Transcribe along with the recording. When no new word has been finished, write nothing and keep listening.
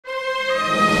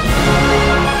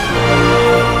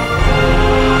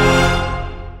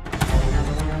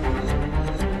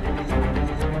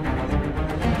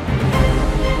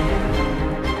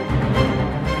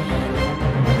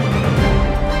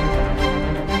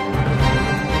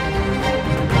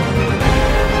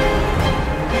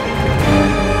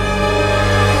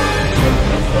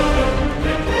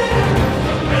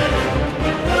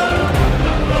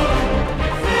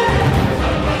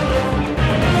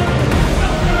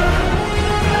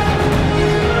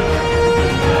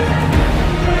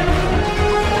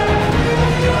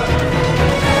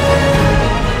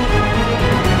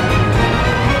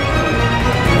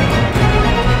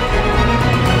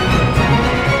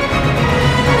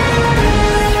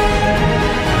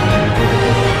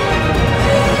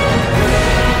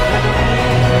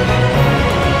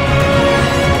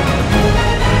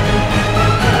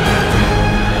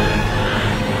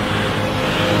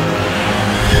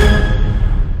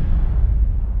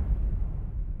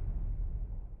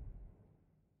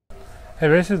Hey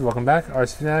racers, welcome back.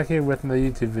 RC Fanatic here with another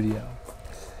YouTube video.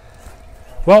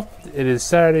 Well, it is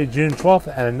Saturday, June 12th,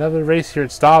 and another race here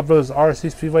at Stavros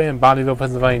RC Speedway in Bonneville,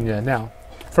 Pennsylvania. Now,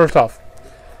 first off,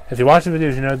 if you watch the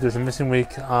videos, you know there's a missing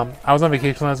week. I was on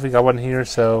vacation last week, I wasn't here,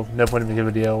 so no point in making a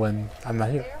video when I'm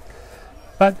not here.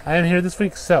 But I am here this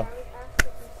week, so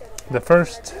I'm going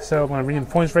to bring in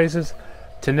points races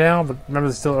to now, but remember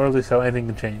it's still early, so anything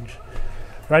can change.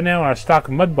 Right now in our stock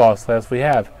mud boss class, we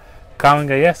have Colin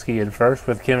Gajewski in first,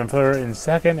 with Kim Fleur in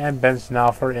second, and Ben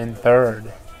Snalfer in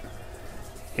third.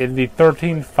 In the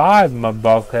 13.5 mud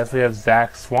boss class, we have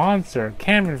Zach Swanser,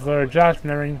 Cameron Fleur, Josh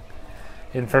Mering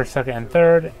in first, second, and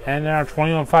third. And in our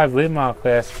 21.5 late model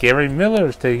class, Gary Miller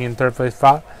is taking in third place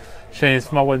spot, Shane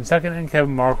Smallwood in second, and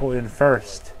Kevin Markle in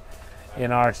first.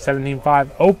 In our 17.5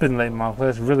 open late model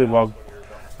class, really well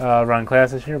run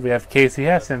class this year, we have Casey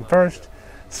Hess in first,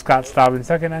 Scott Staub in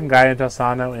second, and Guy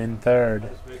Antosano in third.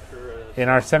 In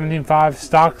our 17.5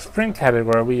 stock sprint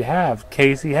category, we have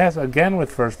Casey Hess again with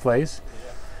first place.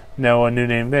 No new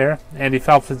name there. Andy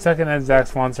Phelps in second, and Zach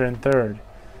Swanser in third.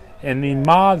 In the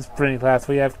mod sprint class,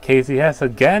 we have Casey Hess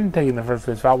again taking the first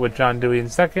place spot, with John Dewey in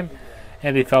second,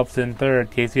 Andy Phelps in third.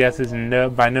 Casey Hess is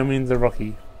by no means a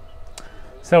rookie.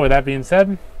 So with that being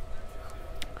said,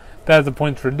 that is the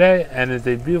points for today, and it's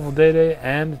a beautiful day today,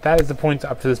 and that is the points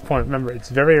up to this point. Remember, it's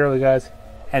very early, guys.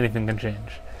 Anything can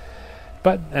change.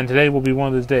 And today will be one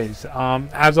of those days.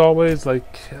 As always, like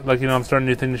I'm starting a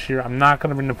new thing this year. I'm not going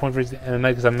to bring the point race in the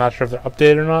night because I'm not sure if they're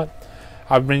updated or not.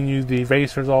 I'll bring you the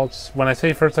race results. When I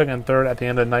say first, second, and third at the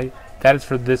end of the night, that is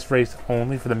for this race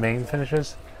only, for the main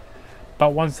finishes.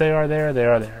 But once they are there, they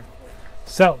are there.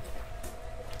 So,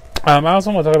 I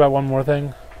also want to talk about one more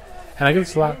thing. And I get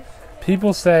this a lot.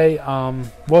 People say,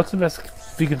 what's the best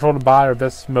speed control to buy or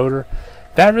best motor?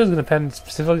 That really is going to depend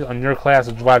specifically on your class,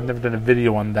 which is why I've never done a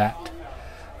video on that.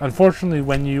 Unfortunately,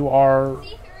 when you are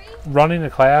running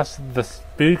a class, the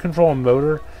speed control and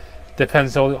motor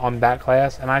depends solely on that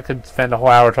class, and I could spend a whole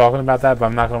hour talking about that, but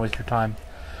I'm not going to waste your time.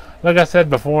 Like I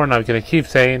said before, and I'm going to keep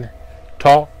saying,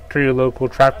 talk to your local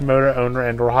track promoter, owner,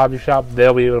 and or hobby shop.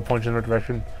 They'll be able to point you in the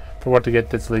direction for what to get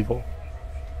that's legal.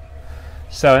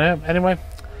 So anyway,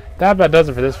 that about does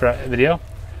it for this video.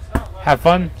 Have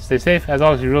fun, stay safe, as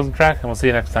always, your rules and track, and we'll see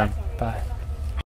you next time. Bye.